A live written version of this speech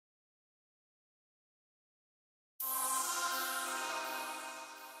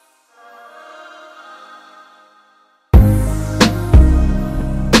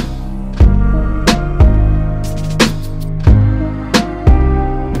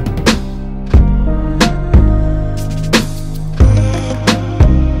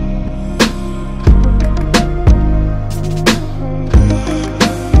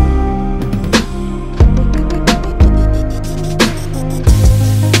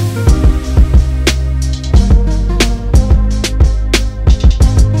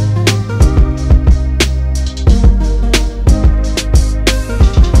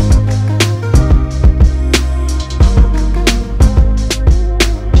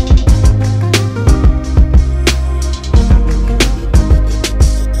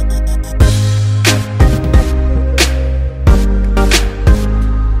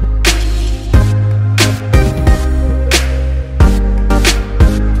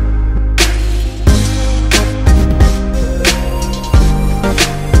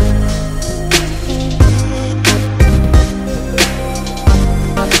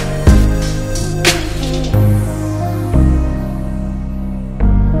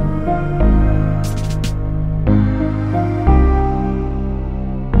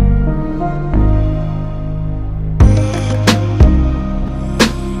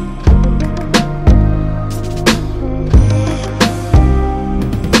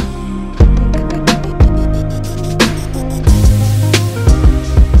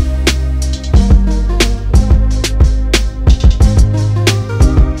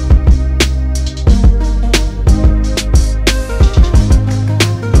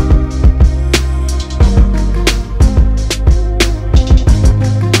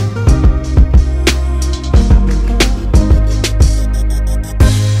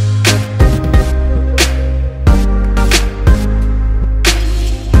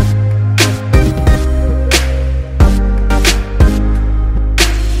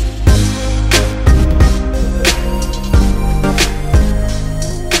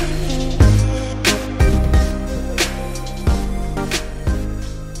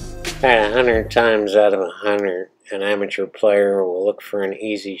About 100 times out of 100, an amateur player will look for an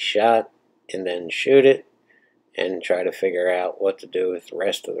easy shot and then shoot it and try to figure out what to do with the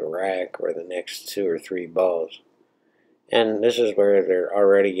rest of the rack or the next 2 or 3 balls. And this is where they're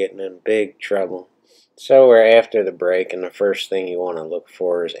already getting in big trouble. So we're after the break, and the first thing you want to look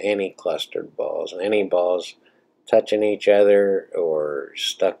for is any clustered balls. Any balls touching each other or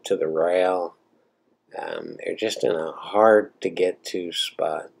stuck to the rail. They're just in a hard to get to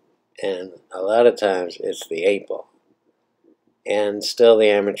spot. And a lot of times it's the 8 ball. And still the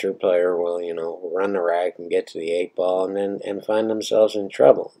amateur player will, run the rack and get to the 8 ball and find themselves in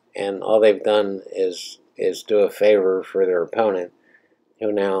trouble. And all they've done is do a favor for their opponent,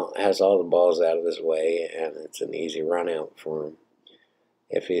 who now has all the balls out of his way, and it's an easy run out for him.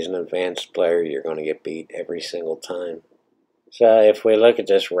 If he's an advanced player, you're going to get beat every single time. So if we look at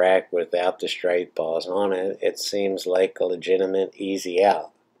this rack without the straight balls on it, it seems like a legitimate easy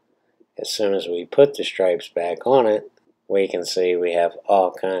out. As soon as we put the stripes back on it, we can see we have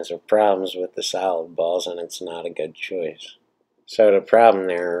all kinds of problems with the solid balls, and it's not a good choice. So the problem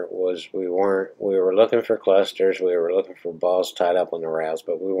there was we were looking for clusters, we were looking for balls tied up on the rails,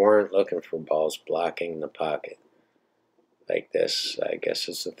 but we weren't looking for balls blocking the pocket. Like this, I guess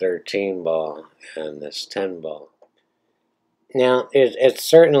it's a 13 ball and this 10 ball. Now, it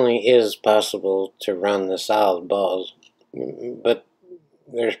certainly is possible to run the solid balls, but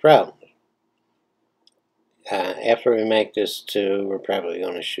there's problems. After we make this 2, we're probably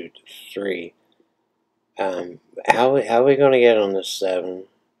going to shoot 3. How are we going to get on the 7?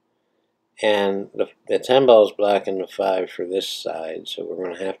 And the 10 ball is blocking the 5 for this side, so we're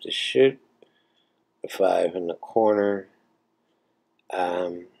going to have to shoot the 5 in the corner.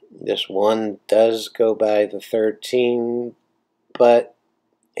 This 1 does go by the 13, but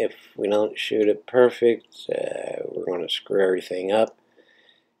if we don't shoot it perfect, we're going to screw everything up.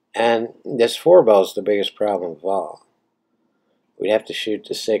 And this 4 ball is the biggest problem of all. We'd have to shoot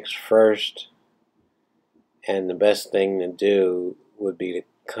the 6 first, and the best thing to do would be to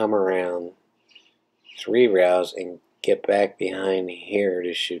come around 3 rails and get back behind here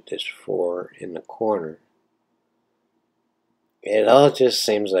to shoot this 4 in the corner. It all just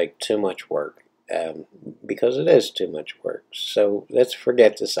seems like too much work, because it is too much work. So let's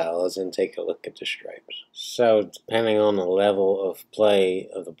forget the solids and take a look at the stripes. So depending on the level of play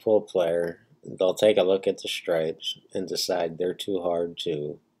of the pool player, they'll take a look at the stripes and decide they're too hard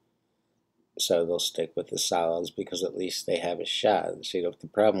to, so they'll stick with the solids because at least they have a shot. See, the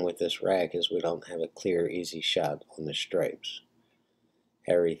problem with this rack is we don't have a clear, easy shot on the stripes.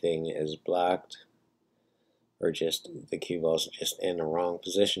 Everything is blocked, or just the cue ball's just in the wrong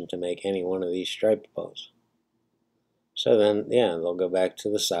position to make any one of these striped balls. So then, they'll go back to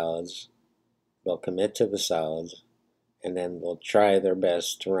the solids, they'll commit to the solids, and then they'll try their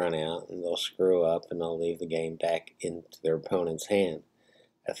best to run out, and they'll screw up, and they'll leave the game back into their opponent's hand.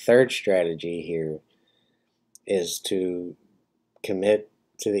 A third strategy here is to commit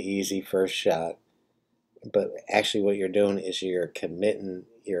to the easy first shot, but actually what you're doing is you're committing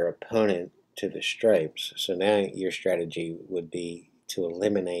your opponent to the stripes. So now your strategy would be to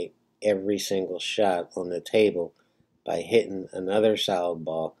eliminate every single shot on the table by hitting another solid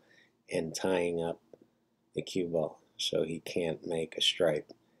ball and tying up the cue ball so he can't make a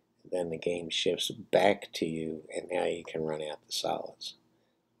stripe. Then the game shifts back to you, and now you can run out the solids.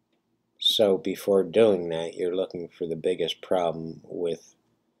 So before doing that, you're looking for the biggest problem with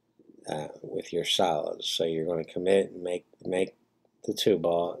your solids. So you're going to commit and make the 2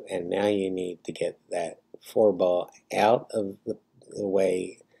 ball, and now you need to get that 4 ball out of the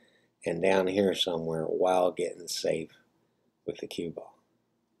way and down here somewhere while getting safe with the cue ball.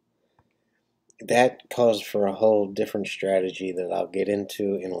 That calls for a whole different strategy that I'll get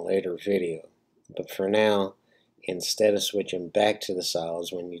into in a later video. But for now, instead of switching back to the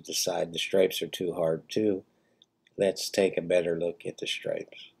solids when you decide the stripes are too hard too, let's take a better look at the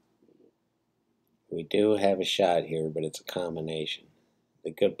stripes. We do have a shot here, but it's a combination. The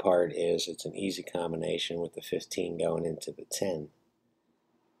good part is it's an easy combination with the 15 going into the 10.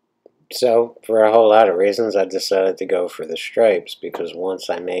 So, for a whole lot of reasons, I decided to go for the stripes, because once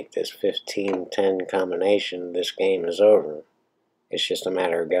I make this 15-10 combination, this game is over. It's just a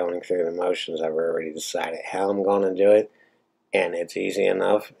matter of going through the motions. I've already decided how I'm going to do it, and it's easy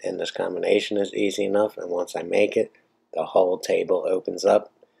enough, and this combination is easy enough, and once I make it, the whole table opens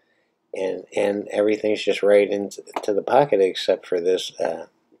up, and everything's just right into the pocket except for this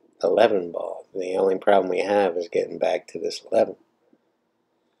 11 ball. The only problem we have is getting back to this 11.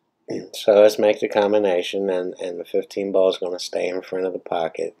 So let's make the combination, and the 15 ball is going to stay in front of the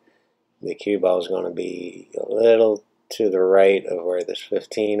pocket. The cue ball is going to be a little to the right of where this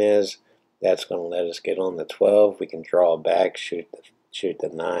 15 is. That's going to let us get on the 12. We can draw back, shoot the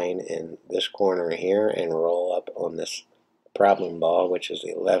 9 in this corner here, and roll up on this problem ball, which is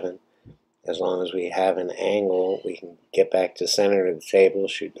the 11. As long as we have an angle, we can get back to center of the table,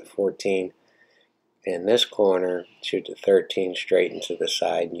 shoot the 14 in this corner, shoot the 13 straight into the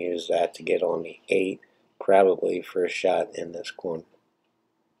side, and use that to get on the 8, probably for a shot in this corner.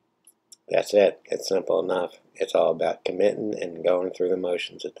 That's it. It's simple enough. It's all about committing and going through the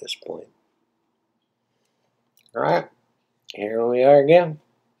motions at this point. Alright, here we are again.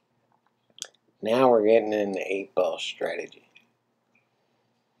 Now we're getting into 8-ball strategy.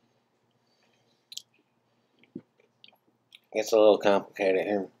 It's a little complicated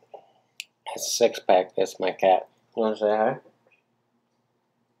here. It's a 6-pack. That's my cat. You want to say hi?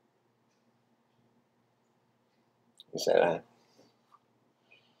 He said hi.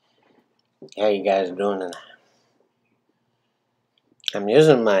 How you guys doing tonight? I'm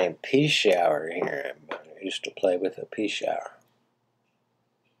using my pea shower here. I used to play with a pea shower.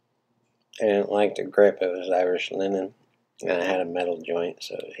 I didn't like the grip. It was Irish linen, and I had a metal joint,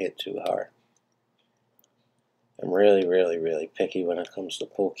 so it hit too hard. I'm really, really, really picky when it comes to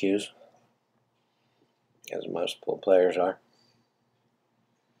pool cues, as most pool players are.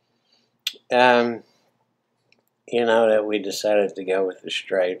 You know that we decided to go with the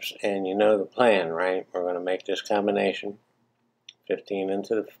stripes, and you know the plan, right? We're going to make this combination, 15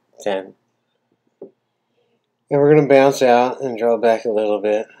 into the 10. And we're going to bounce out and draw back a little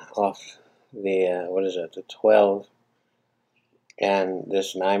bit off the, the 12. And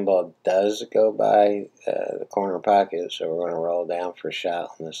this 9-ball does go by the corner pocket, so we're going to roll down for a shot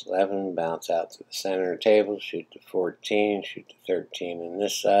on this 11, bounce out to the center of the table, shoot the 14, shoot the 13 on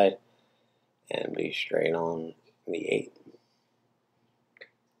this side, and be straight on the 8.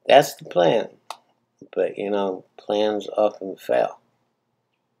 That's the plan. But, you know, plans often fail.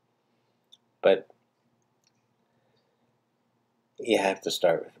 But you have to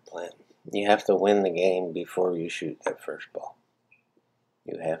start with a plan. You have to win the game before you shoot that first ball.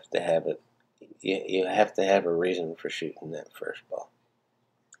 You have to have it. You have to have a reason for shooting that first ball.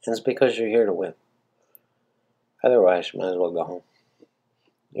 And it's because you're here to win. Otherwise, you might as well go home.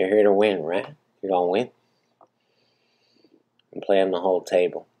 You're here to win, right? You're going to win. And play on the whole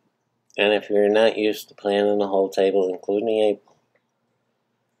table. And if you're not used to playing on the whole table, including the 8 ball,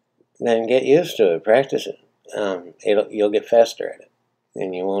 then get used to it. Practice it. You'll get faster at it,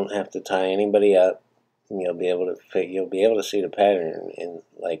 and you won't have to tie anybody up. And you'll be able to see the pattern in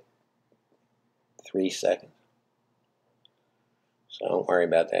like 3 seconds. So don't worry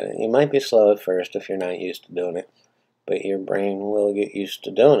about that. You might be slow at first if you're not used to doing it, but your brain will get used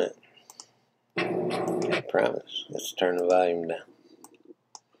to doing it. I promise. Let's turn the volume down.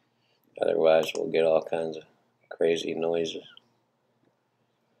 Otherwise, we'll get all kinds of crazy noises.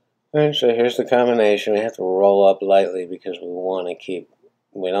 Alright, so here's the combination. We have to roll up lightly because we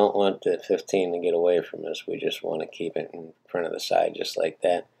don't want the 15 to get away from us. We just want to keep it in front of the side just like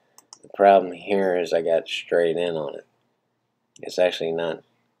that. The problem here is I got straight in on it. It's actually not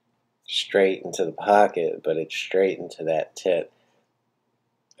straight into the pocket, but it's straight into that tit,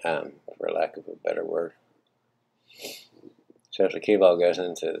 for lack of a better word. So if the cue ball goes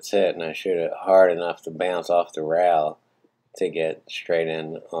into the tit and I shoot it hard enough to bounce off the rail to get straight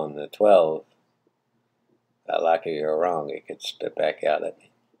in on the 12, like it go wrong, it could spit back out at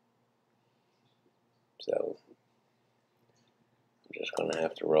me. So I'm just going to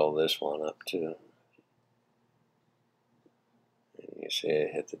have to roll this one up too. And you see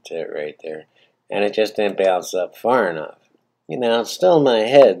it hit the tit right there. And it just didn't bounce up far enough. You know, it's still in my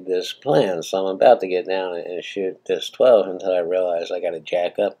head, this plan, so I'm about to get down and shoot this 12 until I realize I got to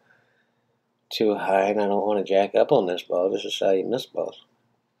jack up too high, and I don't want to jack up on this ball. This is how you miss balls.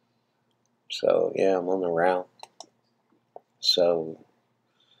 So, yeah, I'm on the route. So,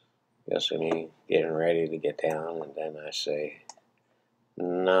 just me getting ready to get down, and then I say,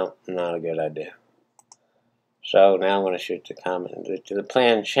 no, not a good idea. So now I'm going to shoot the comment. The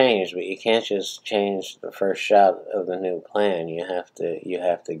plan changed, but you can't just change the first shot of the new plan. You have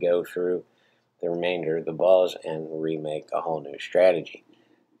to go through the remainder of the balls and remake a whole new strategy.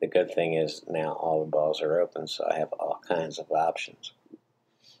 The good thing is now all the balls are open, so I have all kinds of options.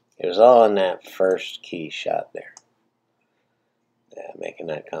 It was all in that first key shot there, making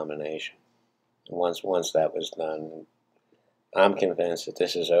that combination. Once that was done, I'm convinced that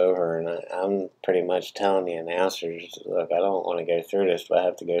this is over, and I'm pretty much telling the announcers, look, I don't want to go through this, but I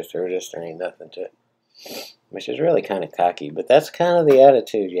have to go through this. There ain't nothing to it. Which is really kind of cocky, but that's kind of the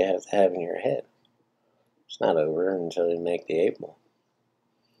attitude you have to have in your head. It's not over until you make the 8 ball.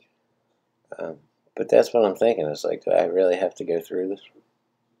 But But that's what I'm thinking. It's like, do I really have to go through this?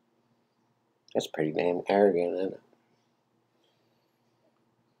 That's pretty damn arrogant, isn't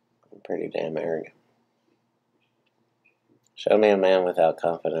it? Pretty damn arrogant. Show me a man without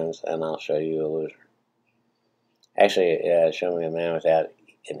confidence, and I'll show you a loser. Actually, yeah, show me a man without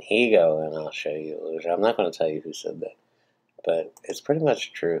an ego, and I'll show you a loser. I'm not going to tell you who said that, but it's pretty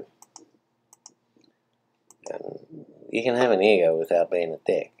much true. You can have an ego without being a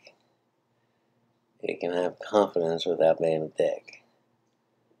dick. You can have confidence without being a dick.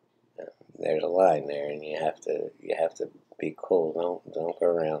 There's a line there, and you have to be cool. Don't go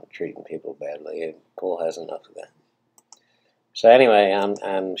around treating people badly. Pool has enough of that. So anyway,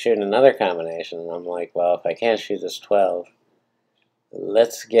 I'm shooting another combination, and I'm like, well, if I can't shoot this 12,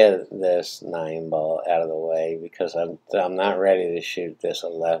 let's get this 9 ball out of the way, because I'm not ready to shoot this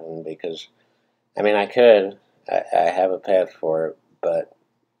 11, because I mean, I could. I have a path for it, but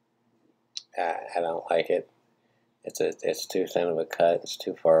I don't like it. It's too thin of a cut. It's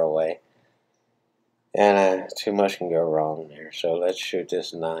too far away, and too much can go wrong there. So let's shoot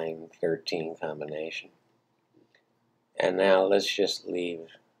this 9-13 combination. And now let's just leave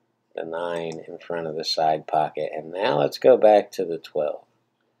the 9 in front of the side pocket. And now let's go back to the 12.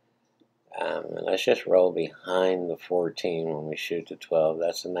 And let's just roll behind the 14 when we shoot the 12.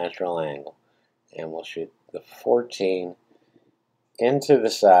 That's the natural angle. And we'll shoot the 14 into the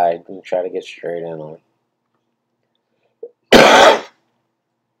side and try to get straight in on it.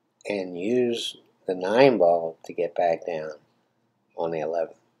 And use the 9 ball to get back down on the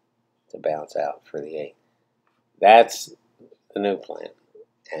 11 to bounce out for the 8. That's the new plan.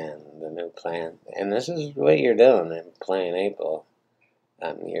 And the new plan, and this is what you're doing in playing 8 ball.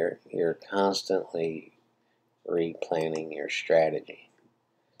 You're constantly replanning your strategy.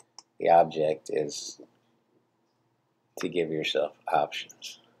 The object is to give yourself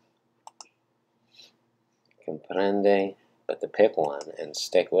options. Comprende, but to pick one and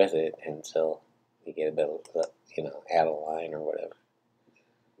stick with it until you get a bit of, out of line or whatever.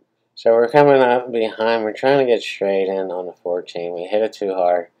 So we're coming up behind. We're trying to get straight in on the 14. We hit it too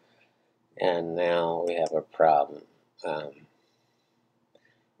hard, and now we have a problem.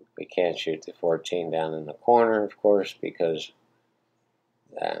 We can't shoot the 14 down in the corner, of course, because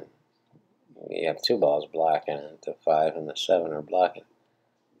you have 2 balls blocking it. The 5 and the 7 are blocking.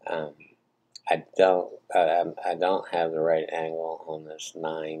 I don't have the right angle on this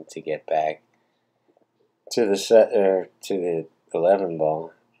 9 to get back to the to the 11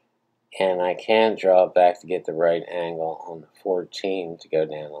 ball, and I can't draw it back to get the right angle on the 14 to go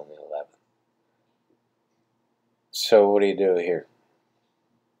down on the 11. So what do you do here?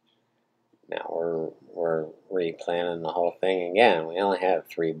 Now we're replanning the whole thing again. We only have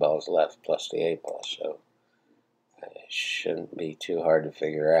 3 balls left plus the 8 ball, so it shouldn't be too hard to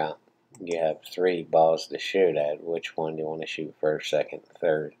figure out. You have 3 balls to shoot at. Which one do you want to shoot first, second,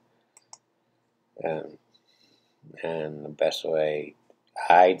 third? And the best way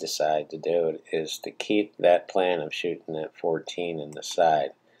I decide to do it is to keep that plan of shooting that 14 in the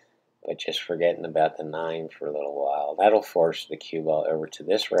side, but just forgetting about the 9 for a little while. That'll force the cue ball over to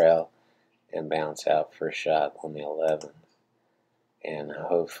this rail and bounce out for a shot on the 11. And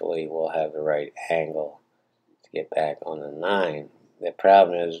hopefully we'll have the right angle to get back on the 9. The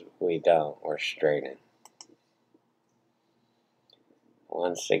problem is we don't. We're straight in.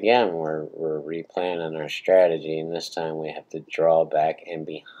 Once again, we're replanning our strategy, and this time we have to draw back and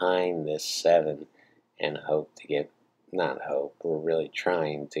behind this 7 and hope to get, not hope, we're really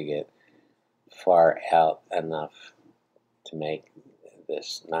trying to get far out enough to make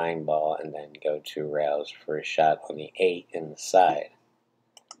this 9 ball and then go 2 rails for a shot on the 8 in the side.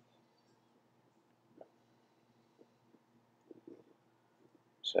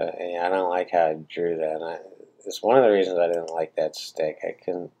 So yeah, I don't like how I drew that. It's one of the reasons I didn't like that stick. I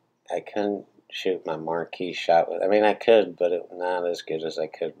couldn't shoot my marquee shot with. I mean, I could, but it not as good as I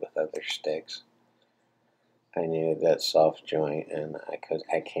could with other sticks. I needed that soft joint, and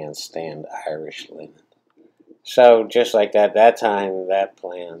I can't stand Irish linen. So just like that time, that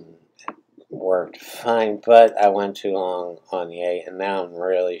plan worked fine, but I went too long on the 8, and now I'm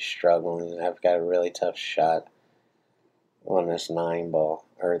really struggling. I've got a really tough shot on this 9 ball,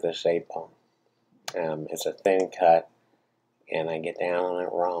 or this 8 ball. It's a thin cut, and I get down on it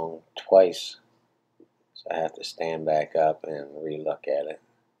wrong twice, so I have to stand back up and re-look at it.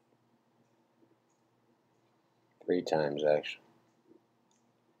 3 times, actually.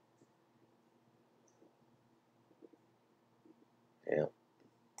 Yeah.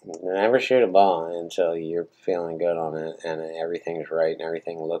 Never shoot a ball until you're feeling good on it, and everything's right, and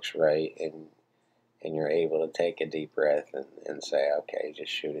everything looks right, and you're able to take a deep breath and say, okay,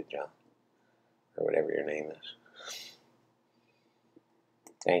 just shoot it, John. or whatever your name is.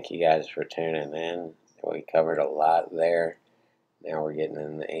 Thank you guys for tuning in. We covered a lot there. Now we're getting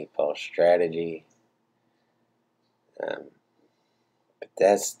into 8-ball strategy. But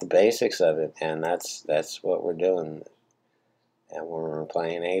that's the basics of it, and that's what we're doing. And when we're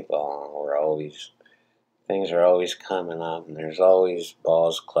playing 8-ball, things are always coming up, and there's always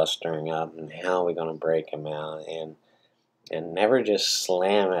balls clustering up, and how are we going to break them out? And never just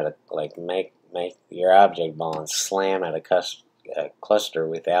slam at make your object ball and slam at a cluster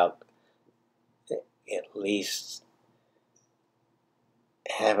without at least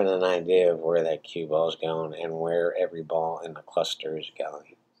having an idea of where that cue ball is going and where every ball in the cluster is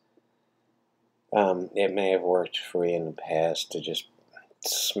going. It may have worked for you in the past to just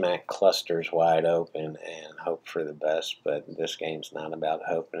smack clusters wide open and hope for the best, but this game's not about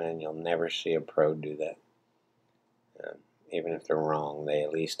hoping, and you'll never see a pro do that. Even if they're wrong, they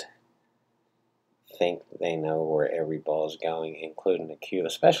at least think they know where every ball is going, including the cue,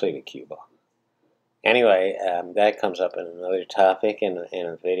 especially the cue ball. Anyway, that comes up in another topic in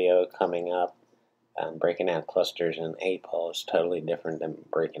a video coming up. Breaking out clusters in 8-ball is totally different than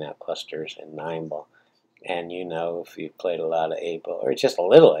breaking out clusters in 9-ball. And you know, if you've played a lot of 8-ball, or just a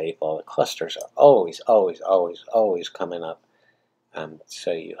little 8-ball, the clusters are always coming up.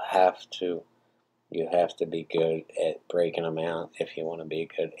 So you have to be good at breaking them out if you want to be a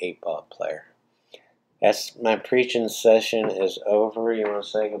good 8-ball player. That's my preaching session is over. You want to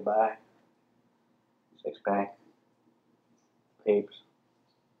say goodbye? 6-pack. Peeps.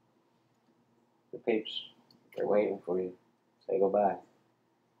 The peeps, they're waiting for you. Say goodbye.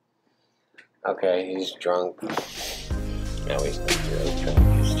 Okay, he's drunk. No, he's not really drunk.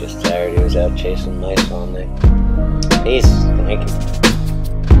 He's just tired. He was out chasing mice all night. Peace. Thank you.